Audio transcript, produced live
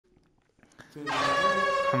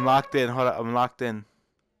I'm locked in. Hold up. I'm locked in.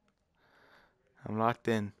 I'm locked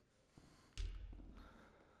in.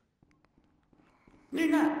 No,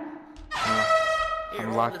 you're not. Here, I'm hold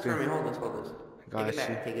this locked for in. me. Hold this, hold this. Take it Got you.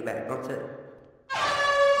 back, take it back. Don't sit.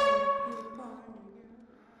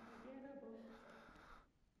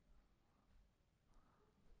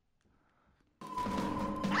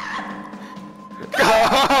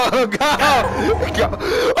 Go! Go! Go!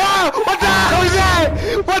 Oh! What the hell is that?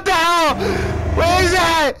 What the hell? Where is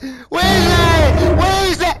that? Where is that?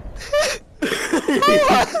 Where is that? What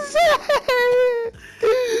was that?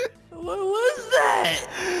 What was that?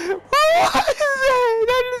 What was that?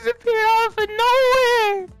 That disappeared out of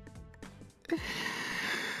nowhere.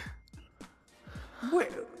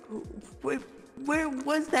 Where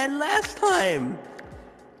was that last time?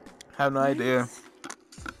 I have no idea.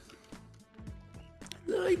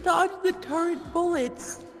 I dodged the turret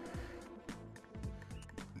bullets.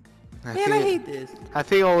 Man, I think hate this. I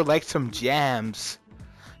think I would like some jams.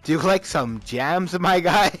 Do you like some jams, my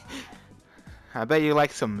guy? I bet you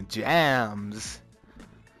like some jams.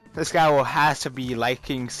 This guy will has to be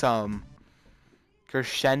liking some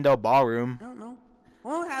Crescendo Ballroom. I don't know.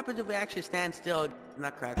 What happens if we actually stand still,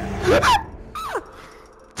 Nutcracker?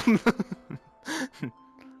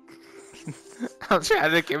 I'm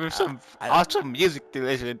trying to give him some awesome music to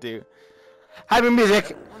listen to. Happy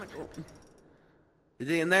music! Is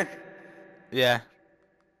he in there? Yeah.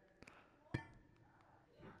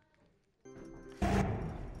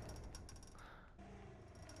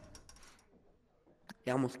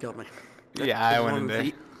 He almost killed me. Yeah, I went in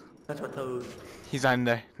there. That's what those. He's on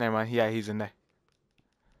there. Never mind. Yeah, he's in there.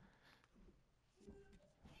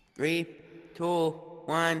 3, 2,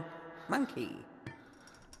 1, monkey.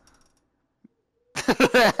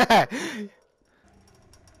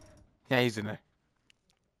 Yeah, he's in there.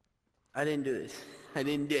 I didn't do this. I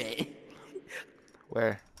didn't do it.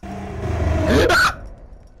 Where?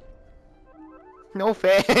 No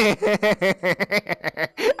fair.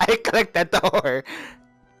 I clicked that door.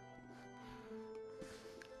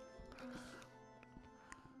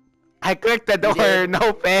 I clicked the door. did.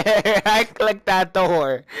 No fair. I clicked that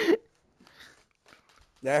door.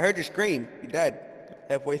 I heard you scream. You died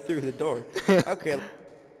halfway through the door. Okay.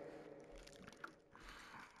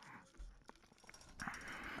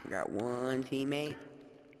 I got one teammate.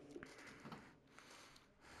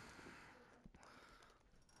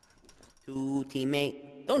 Two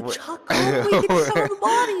teammate. Don't chuck them. We get some of the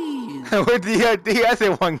bodies. Where did the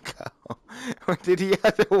other one go? Where did the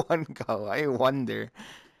other one go? I wonder.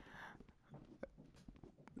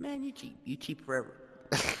 Man, you cheap. You cheap forever.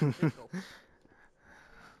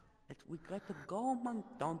 We got to go, man.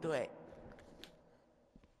 Don't do it.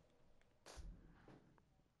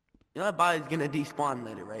 You know that body's gonna despawn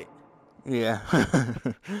later, right? Yeah. Okay,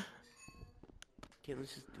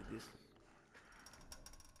 let's just do this.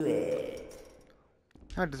 Do it.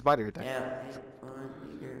 How does body attack? Yeah.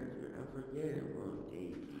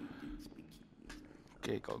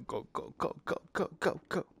 Okay, go, go, go, go, go, go, go,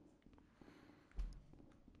 go.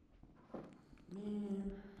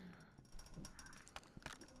 Man.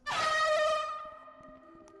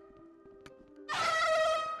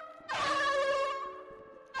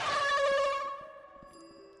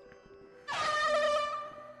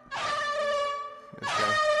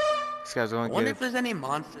 This guy's going I to wonder get if there's any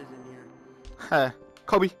monsters in here. Huh.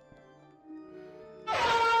 Kobe.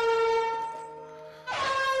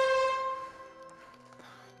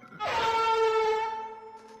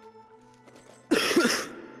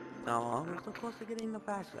 No, we're so close to getting the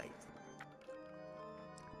flashlight.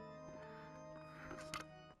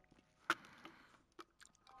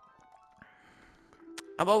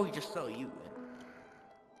 How about we just sell you in?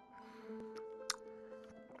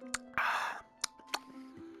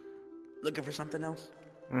 Looking for something else?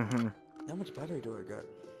 Mm-hmm. How much battery do I got?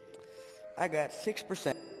 I got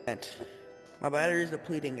 6%. My battery is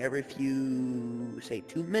depleting every few, say,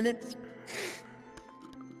 2 minutes.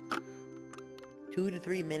 2 to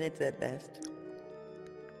 3 minutes at best.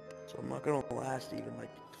 So I'm not gonna last even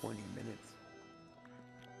like 20 minutes.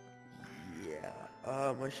 Yeah.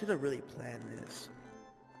 I should have really planned this.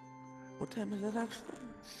 What time is it actually?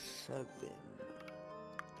 7.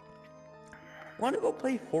 Wanna go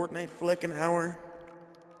play Fortnite for like an hour?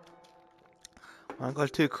 Wanna go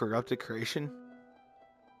to Corrupted Creation?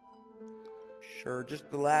 Sure, just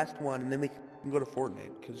the last one, and then we can go to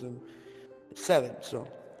Fortnite, because it's 7, so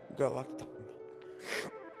we got a lot of time.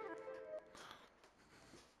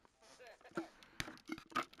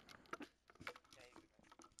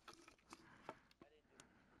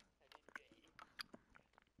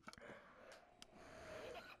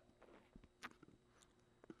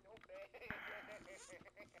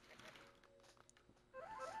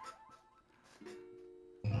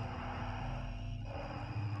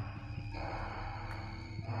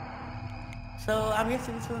 So I'm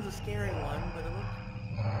guessing this one's a scary one, but it looks...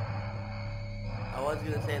 I was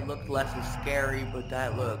gonna say it looked less as scary, but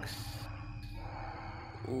that looks...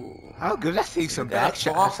 Ooh. Oh, good. Let's see some Look at back an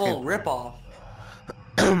shots. awful ripoff.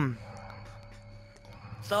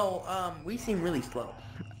 So, we seem really slow.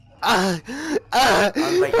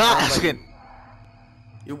 Skin.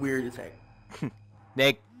 You're weird as heck.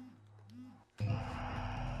 Nick.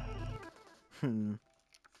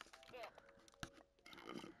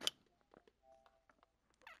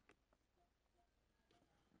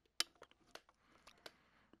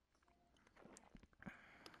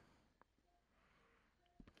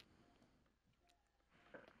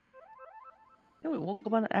 No, we woke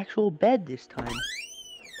up on an actual bed this time.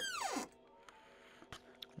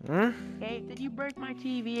 Hmm? Hey, did you break my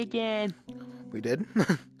TV again? We did.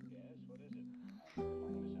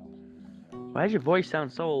 Why does your voice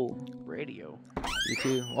sound so radio? You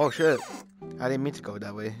too. Oh shit. I didn't mean to go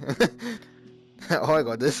that way. Oh, I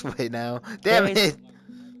go this way now. Damn Hey. it!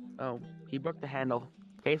 Oh, he broke the handle.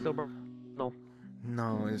 Okay, so no.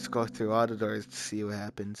 No, let's go through all the doors to see what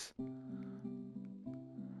happens.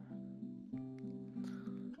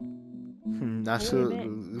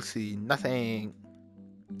 Absolutely nothing.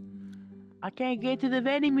 I can't get to the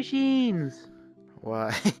vending machines.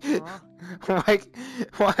 Why? Huh?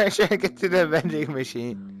 Why should I get to the vending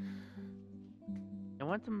machine? I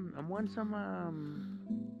want some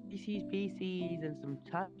PCs and some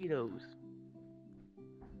Cheetos.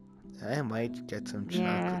 I might get some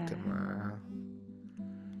chocolate tomorrow.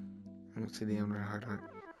 Let's see the owner hard heart.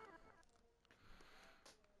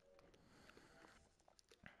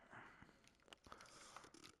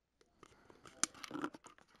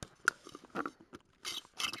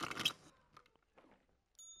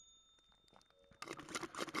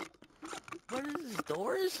 What is this,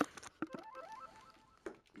 doors?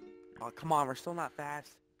 Oh, come on, we're still not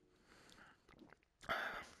fast.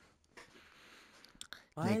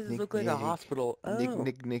 Why does this look like a hospital? Oh. Nick.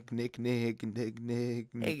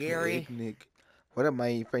 Hey, Gary. Nick. What am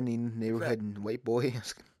I, friendly neighborhood white boy?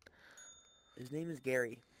 His name is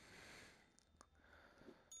Gary.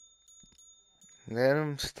 Let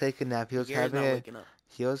him just take a nap. Gary's not waking up.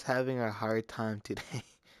 He was having a hard time today.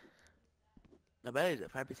 I bet he's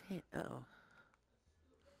at 5%. Uh-oh.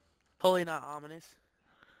 Totally not ominous.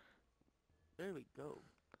 There we go.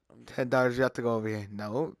 $10, you have to go over here.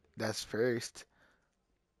 No, that's first.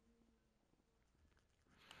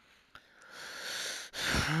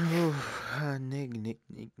 Nick.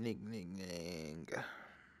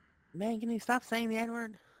 Man, can you stop saying the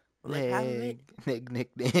N-word? Like half of it? Nick.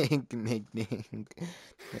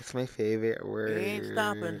 That's my favorite word. He ain't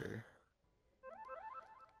stopping.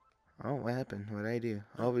 Oh, what happened? What did I do?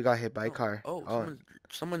 Oh, we got hit by a car. Oh,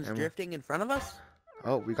 someone's drifting in front of us?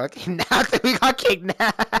 Oh, we got kidnapped. We got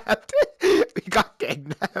kidnapped.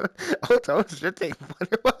 Oh, someone's drifting in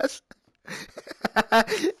front of us.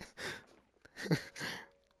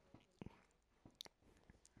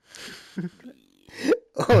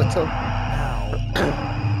 Oh, so. Ow.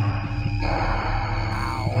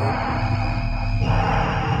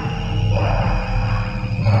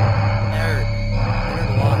 Nerd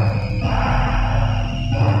lock.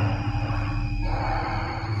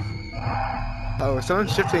 Oh,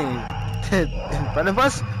 someone's shifting in front of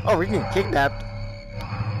us? Oh, we're getting kidnapped.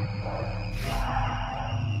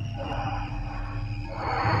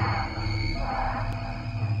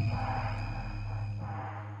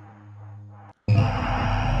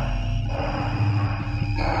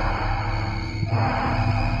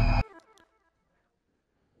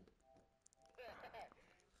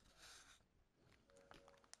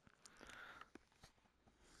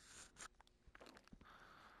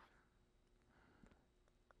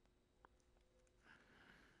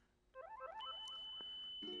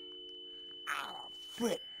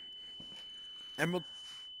 Flip. Emerald.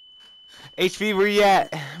 HV, where you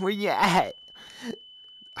at? Where you at?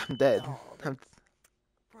 I'm dead. Oh,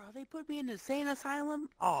 Bro, they put me in the insane asylum?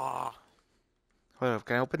 Aw. Hold up,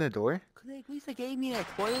 can I open the door? Could they at least have gave me a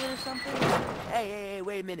toilet or something? Hey,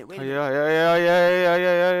 wait a minute, Oh, yeah.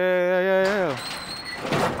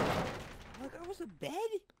 Look, there was a bed?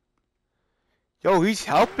 Yo, he's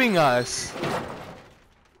helping us.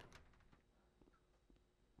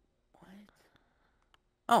 What?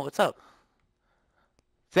 Oh, what's up?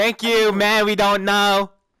 Thank you, man, we don't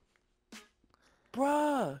know.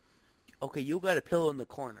 Bruh. Okay, you got a pillow in the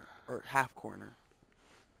corner. Or half corner.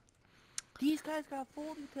 These guys got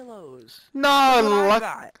folding pillows. No, Look what I look.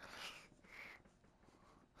 got.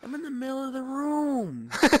 I'm in the middle of the room.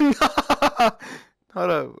 No. Hold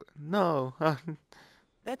up. No.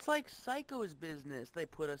 That's like Psycho's business. They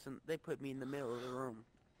put me in the middle of the room.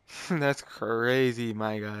 That's crazy,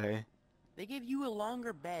 my guy. They give you a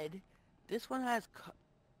longer bed. This one has,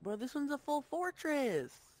 bro. This one's a full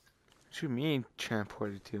fortress. What you mean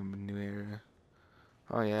transported to a new area?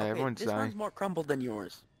 Oh yeah, Okay, everyone's this dying. one's more crumbled than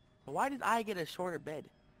yours. But why did I get a shorter bed?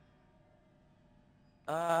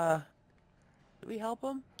 Did we help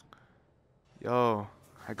him? Yo,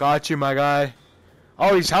 I got you, my guy.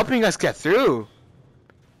 Oh, he's helping us get through.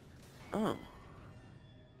 Oh.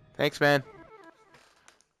 Thanks, man.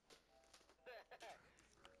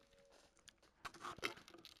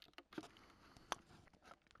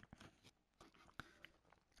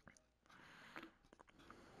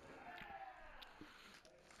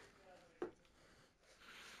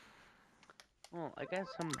 Well, I guess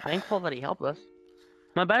I'm thankful that he helped us.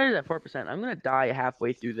 My battery's at 4%. I'm gonna die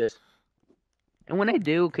halfway through this. And when I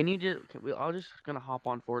do, can you just? I'll just gonna hop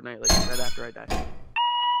on Fortnite like right after I die.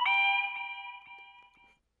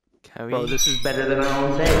 Can we? Bro, this is better than our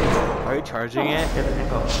own save. Are you charging it? Get the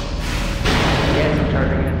heck off. Yes, I'm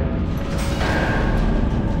charging it.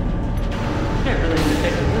 Can't really do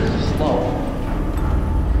this. This is slow.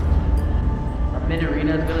 Our mid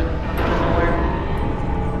arena is gonna come out of nowhere.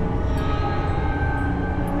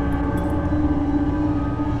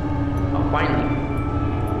 Oh, finally.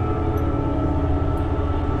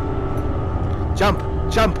 Jump,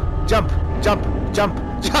 jump, jump, jump, jump,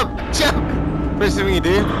 jump, jump. First thing you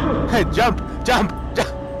do, jump, jump, jump.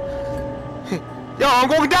 Yo, I'm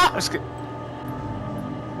going down.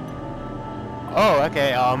 Oh,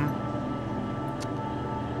 okay.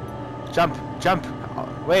 Jump, jump.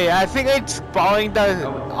 Wait, I think it's falling the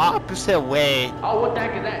opposite way. Oh, what the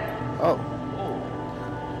heck is that? Oh,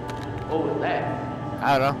 What was that?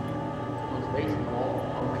 I don't know. What's facing the wall?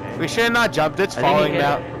 Okay. We should not jump. It's I think falling it gets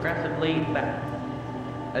down. progressively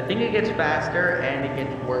I think it gets faster and it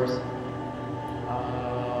gets worse.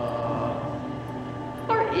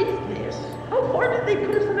 What is this? How far did they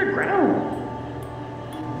put us underground?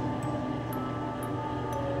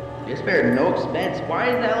 You spared no expense. Why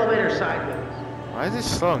is the elevator sideways? Why is it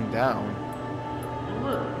slowing down?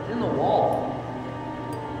 Look, it's in the wall.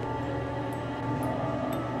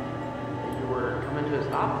 You were coming to a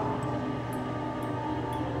stop?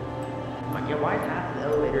 Like, yeah, why is half the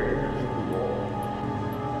elevator in the wall?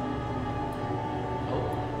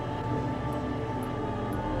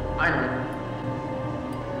 Finally.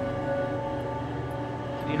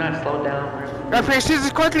 Can you not slow down? Rock, paper,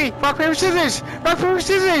 scissors, quickly! Rock, paper, scissors! Rock, paper,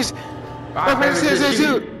 scissors! Rock, paper, scissors,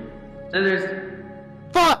 shoot! Scissors.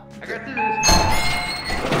 Fuck! I got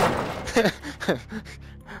scissors.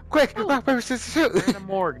 Quick! Rock, paper, scissors, shoot! We're in a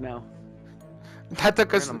morgue now. That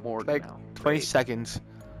took We're us in a morgue like now. 20 Great. seconds.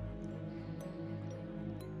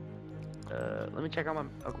 Let me check how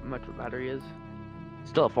much my battery is.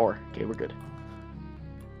 Still at 4. Okay, we're good.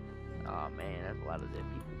 Oh man, that's a lot of dead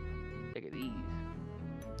people. Look at these.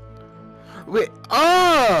 Wait,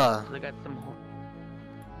 I got some.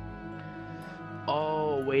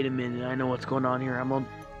 Oh, wait a minute! I know what's going on here. I'm on.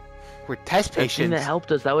 We're test The thing patients. that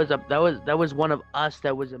helped us. That was one of us.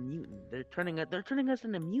 That was a mutant. They're turning us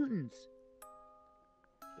into mutants.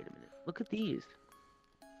 Wait a minute. Look at these.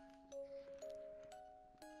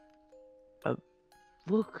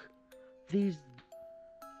 Look, these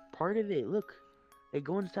part of it. Look, they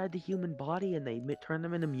go inside the human body and they turn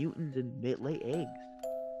them into mutants and lay eggs.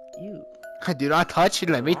 Ew. Do not touch it.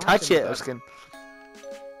 Let me touch it. I was gonna.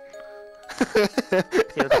 Hey,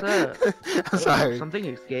 what's up? I'm sorry. Something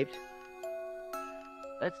escaped.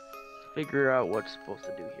 Let's figure out what's supposed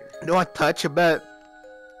to do here. Don't touch it, but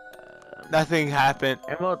nothing happened.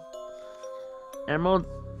 Emerald,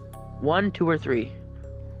 1, 2, or 3.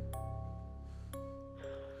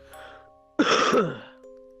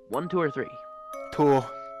 1, 2, or 3. Tool.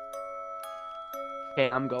 Okay,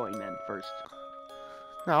 I'm going then first.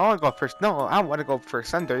 No, I want to go first. No, I want to go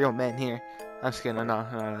first. I'm the real man here. I'm just kidding. No.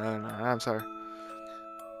 I'm sorry.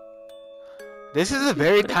 This is a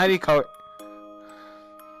very tiny car.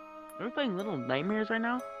 Are we playing Little Nightmares right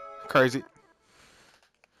now? Crazy.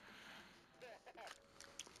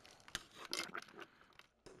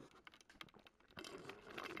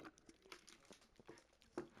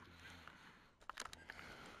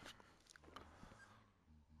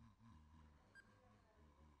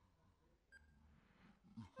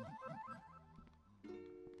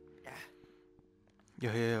 Yo.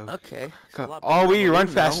 Okay. Oh, we run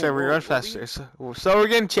faster. We run faster. So we're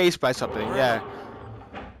getting chased by something. Yeah.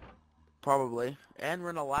 Probably. And we're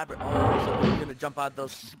in a labyrinth. Oh, so we're gonna jump out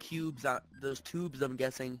those cubes, out those tubes. I'm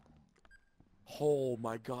guessing. Oh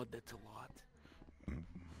my God, that's a lot.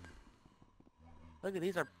 Look at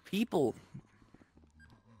these are people.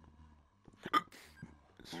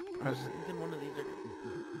 Even one of these are.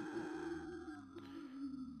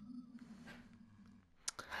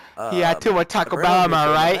 Yeah, too much Taco Burnout Bell, am I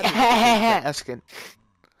Mission, right? that is- That's good.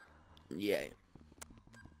 Yeah. Okay,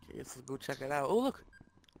 let's go check it out. Oh, look.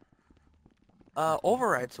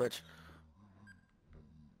 Override switch.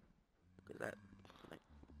 Look at that.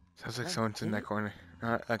 Sounds like Huh? someone's in Is that it? corner.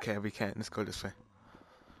 Okay, we can't. Let's go this way.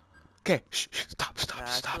 Okay, shh, shh, stop, stop, Nah, I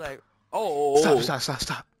stop. feel like... Oh!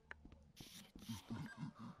 Stop.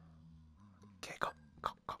 Okay, go.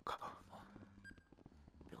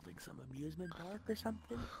 Building some amusement park or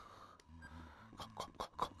something? Go.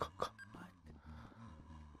 What?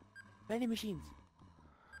 Vending machines.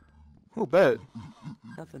 Who bet?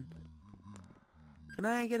 Nothing. Can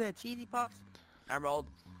I get a cheesy pops? Emerald.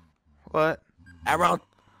 What? Emerald.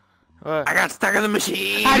 What? I got stuck in the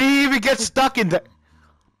machine. How do you even get stuck in there?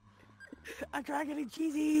 I'm trying getting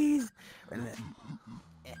cheesies. Wait a minute.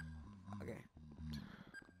 Okay.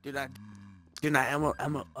 Do not,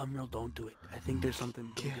 Emerald, don't do it. I think there's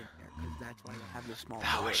something big in there, because that's why I have this small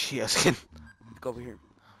That door. was she asking. Let's go over here.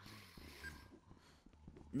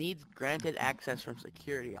 Needs granted access from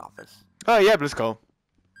security office. Oh yeah, let's go.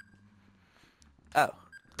 Oh.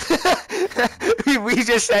 we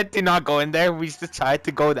just said to not go in there. We just tried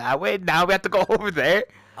to go that way. Now we have to go over there.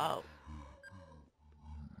 Oh.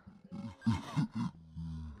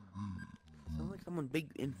 Sounds like someone big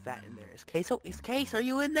and fat in there. Is Case, are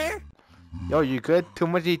you in there? Yo, you good? Too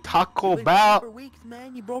much Taco You've been gone Bell. for weeks,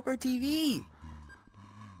 man. You broke our TV.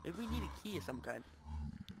 Maybe we need a key of some kind.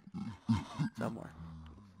 Somewhere.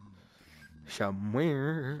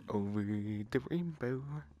 Somewhere over the rainbow.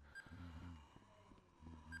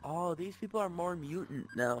 Oh, these people are more mutant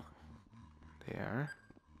now. They are.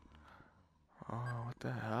 Oh, what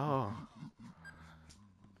the hell?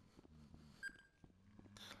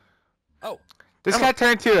 Oh. This Come guy on.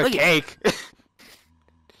 turned into a Look at- cake.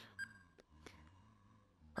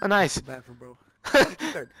 Oh, nice. Bathroom, bro.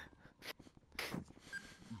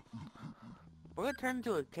 We're gonna turn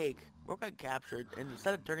into a cake. Bro got captured, and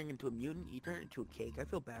instead of turning into a mutant, he turned into a cake. I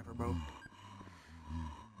feel bad for bro.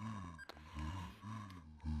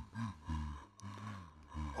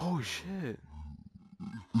 Oh shit.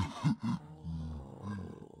 Oh,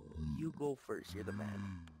 you go first. You're the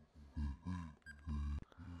man.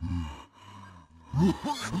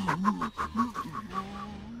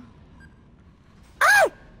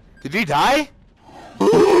 Did he die?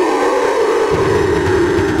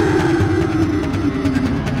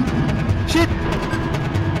 Shit.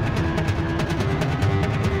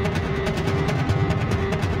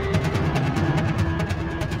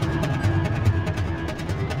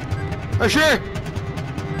 Oh sure.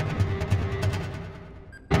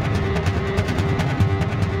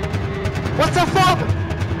 What's the fuck?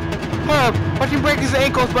 Hold up. Watch him break his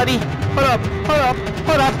ankles, buddy. Hold up.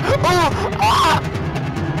 Oh! Ah!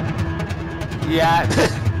 Yeah.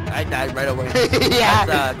 I died right away. Yeah.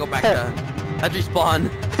 Let's go back to... Let's respawn.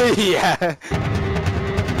 Yeah.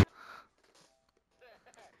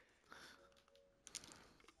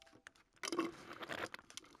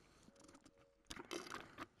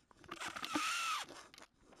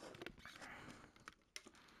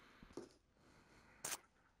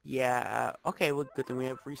 Yeah, okay, well, good thing we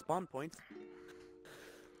have respawn points.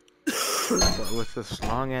 But with this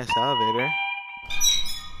long ass elevator.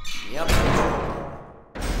 Yep.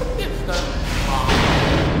 Get stuck.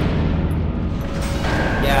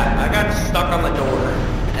 Yeah, I got stuck on the door,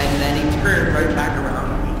 and then he turned right back around.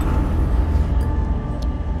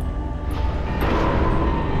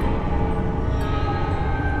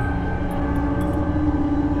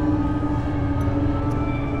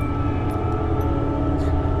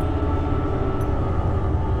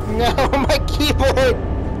 No, my keyboard!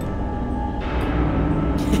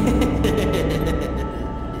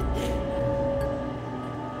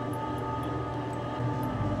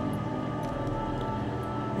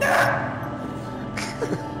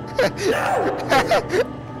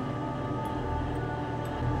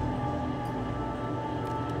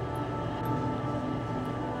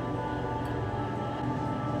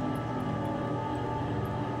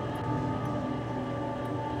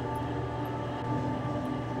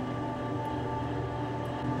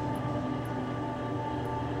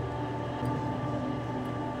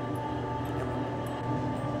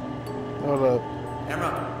 Hold up. Emma.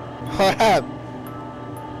 Hold up.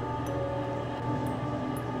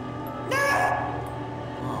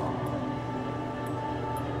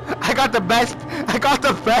 I got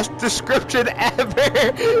the best description ever!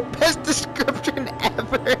 Best description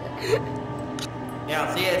ever! Yeah,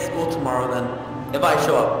 I'll see you at school tomorrow then. If I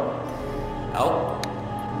show up. Oh.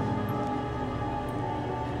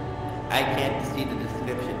 I can't see the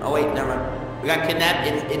description. Oh wait, never mind. We got kidnapped.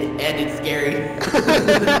 And it's scary.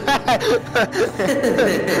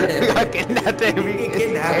 We got kidnapped and We get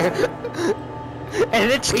kidnapped.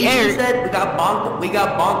 and it's We scary. said we got bonked. We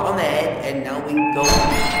got bonked on the head, and now we go.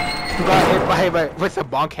 We got hit by with a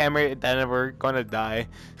bonk hammer, then we're gonna die.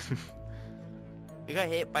 We got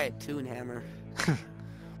hit by a tune hammer.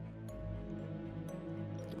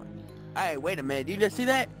 Alright, wait a minute. Did you just see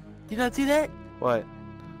that? Did you not see that? What?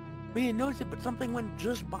 We didn't notice it, but something went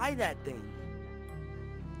just by that thing.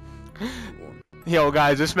 Yo,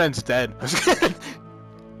 guys, this man's dead.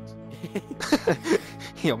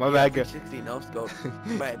 Yo, my bad. 60 no scope.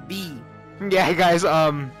 But B. Yeah, guys.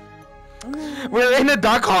 We're in the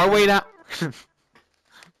dark hallway now.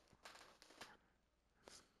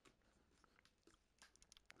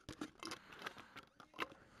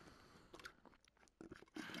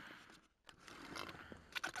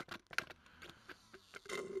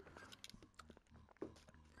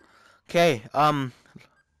 Okay.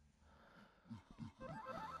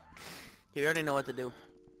 You already know what to do.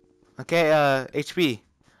 Okay. HB.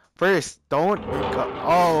 First, don't go.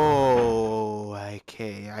 Oh.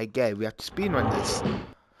 Okay. I get it. We have to speedrun this.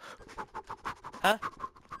 Huh?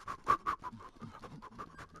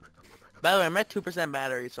 By the way, I'm at 2%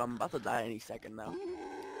 battery, so I'm about to die any second now.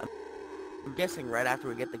 I'm guessing right after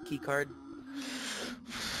we get the key card.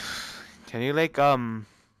 Can you like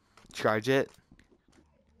charge it?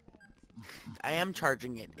 I am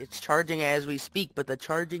charging it. It's charging as we speak, but the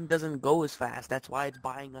charging doesn't go as fast. That's why it's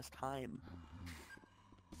buying us time.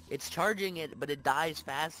 It's charging it, but it dies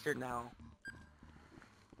faster now.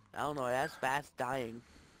 I don't know, that's fast dying.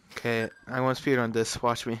 Okay, I want to speedrun this.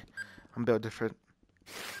 Watch me. I'm built different.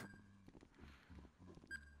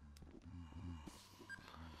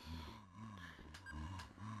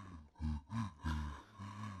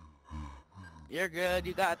 You're good,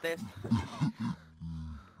 you got this.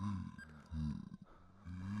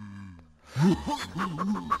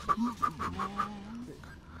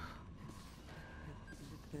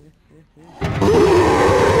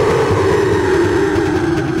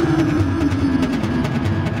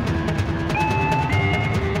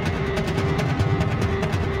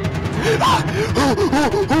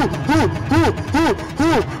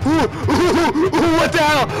 What the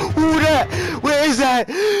hell? Who that? Where is that?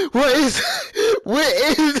 What is?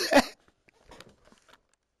 Where is that?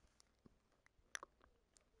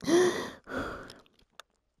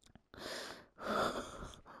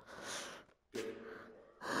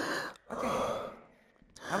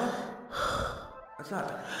 How much? What's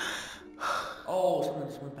up? Oh, someone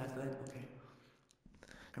just went past that. Okay.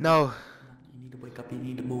 No, You need to wake up, you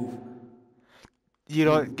need to move. you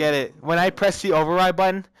don't get it. When I pressed the override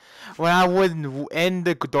button, when I would end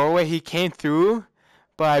the doorway, he came through,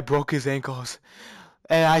 but I broke his ankles.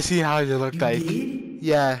 And I see how it looked You like. did?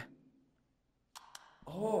 Yeah.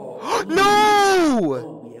 Oh. No!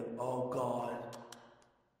 Oh, yeah. Oh, God.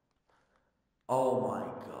 Oh, my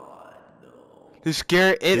God. No. To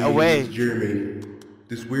scare it Hey, away. it's Jeremy.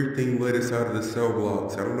 This weird thing led us out of the cell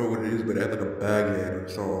blocks. I don't know what it is, but it had like a baghead or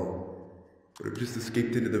something. But it just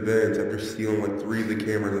escaped into the vents after stealing like 3 of the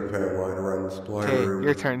cameras I've had lying around the supply Okay, room.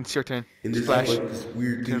 your turn. It's your turn. And there's Splash. like this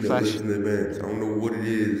weird thing Turn that flash. lives in the vents. I don't know what it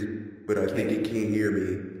is, but I think it can't hear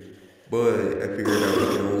me. But I figured out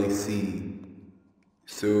it can only see.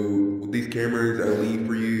 So with these cameras I leave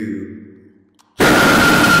for you. I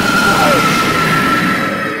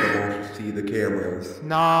can also see the cameras.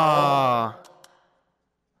 Nah.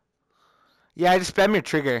 Yeah, just spam your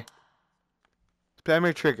trigger. Spam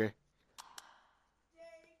your trigger.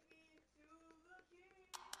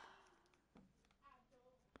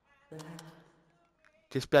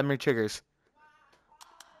 Just spam your triggers.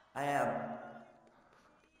 I am.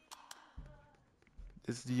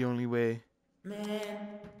 This is the only way.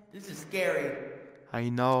 Man, this is scary. I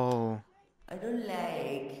know. I don't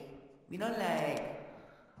like. We don't like.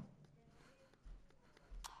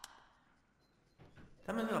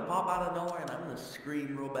 Someone's gonna pop out of nowhere and I'm gonna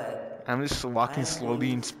scream real bad. I'm just walking I am slowly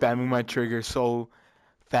going and spamming my trigger so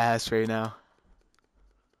fast right now.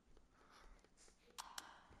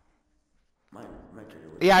 My trigger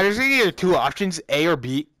was. Yeah, there's either 2 options, A or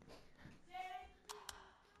B.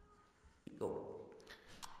 Go.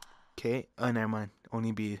 Okay. Oh, never mind.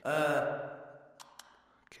 Only B.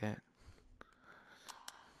 Okay.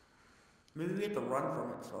 Maybe we have to run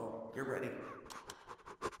from it, so you're ready.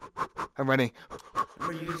 I'm running.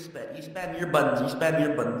 Remember, you spam your buttons. You spam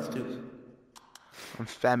your buttons too. I'm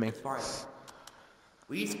spamming. It's fine.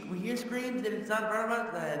 We hear screams and it's not in front of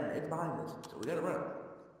us, then it's behind us. So we gotta run.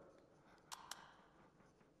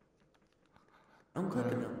 I'm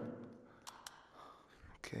clicking them.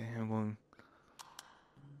 Okay, I'm going.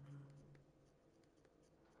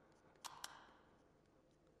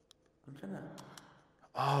 trying to.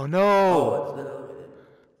 Oh Oh, no! it's the other way then.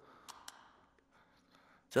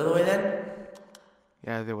 It's the other way then?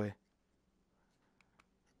 Yeah, the way.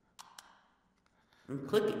 I'm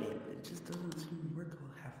clicking it. It just doesn't seem to work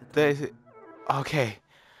half the time. There's it. Okay.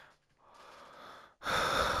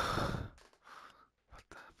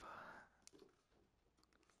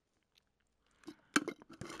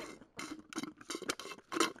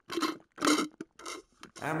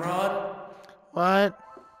 Amrod, What?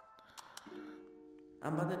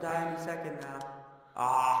 I'm about to die in a second now.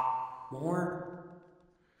 Ah, more?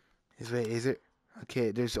 Is it?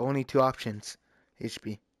 Okay, there's only two options.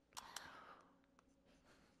 HP.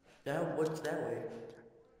 What's that way?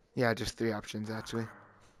 Yeah, just three options actually.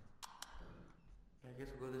 Yeah, I guess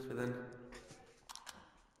we'll go this way then.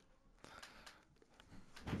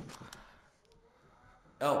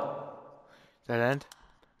 Oh. Dead end?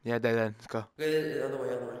 Yeah, dead end. Let's go. Okay, the other way,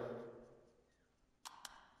 other way.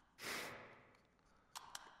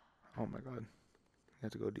 Oh my god. You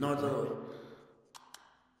have to go deep. No, it's the other way.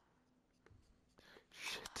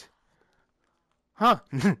 Shit. Huh?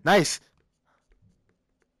 Nice.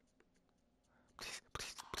 Please,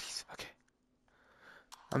 please, please. Okay.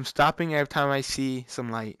 I'm stopping every time I see some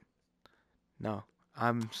light. No,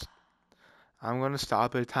 I'm gonna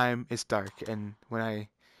stop every time it's dark, and when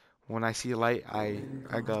I see light, I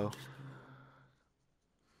go.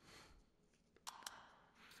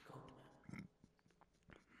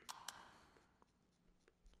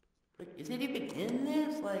 Like, is it even in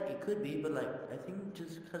this? Like, it could be, but like, I think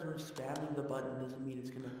just because we're spamming the button doesn't mean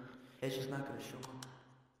it's just not gonna show up.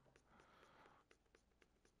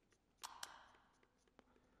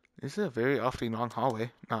 This is a very awfully long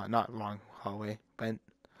hallway. Not long hallway, but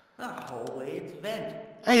Not hallway, it's vent.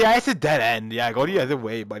 hey, yeah, it's a dead end. Yeah, go the other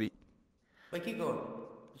way, buddy. Wait, keep going.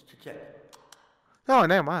 Just to check. No,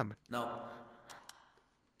 never mind. No.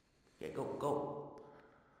 Okay, go.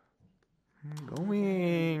 I'm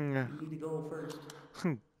going. You need to go first.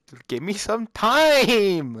 Give me some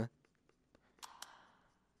time.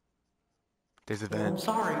 There's a Well, I'm vent.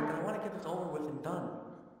 sorry, but I want to get this over with and done.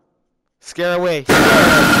 Scare away.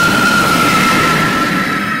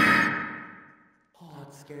 Oh,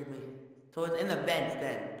 it scared me. So it's in the vents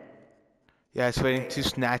then. Yeah, it's waiting to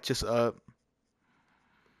snatch us up.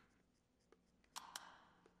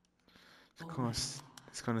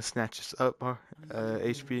 It's gonna snatch us up,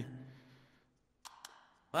 HP.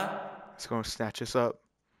 What? It's gonna snatch us up.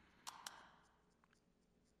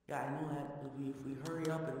 Yeah, I know that. If we hurry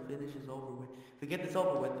up and finish this over with, if we get this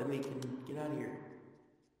over with, then we can get out of here.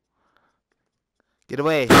 Get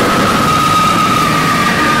away.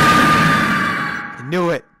 I knew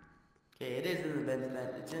it. Okay, it is in the vents then.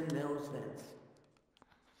 It's in those vents.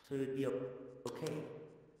 So it'd be okay.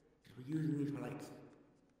 We're using these for like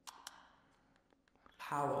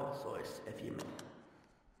power source, if you may.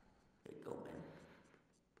 Okay, go, man.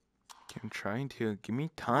 I'm trying to. Give me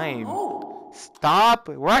time. Oh! Stop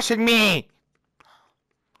rushing me.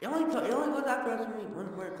 It only goes after us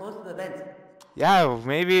when we're close to the vents. Yeah,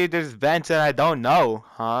 maybe there's vents that I don't know,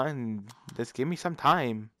 huh? And just give me some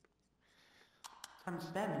time. I'm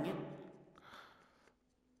spamming it.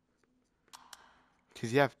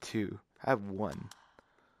 Cause you have two. I have one.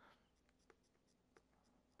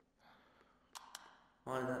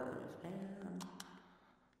 On that spam.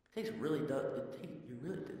 It really does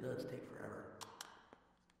take forever.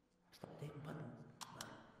 Stop taking button.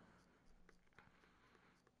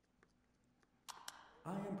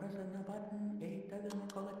 I am pressing the button. It doesn't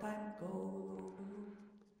work all the time. Go.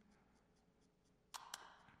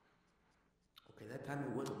 Okay, that time it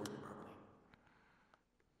wasn't working properly.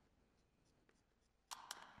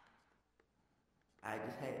 I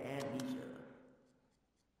just had amnesia.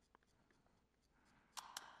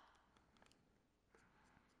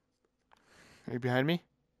 Are you behind me?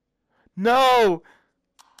 No!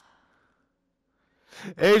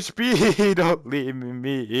 HP, don't leave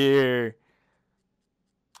me here.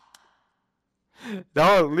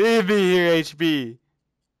 Don't leave me here, HP.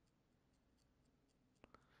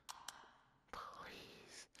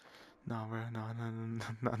 Please. No, bro. No.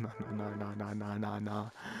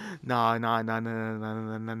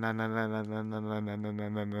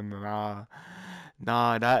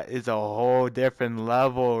 Nah, that is a whole different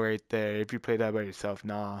level right there. If you play that by yourself,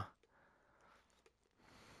 nah.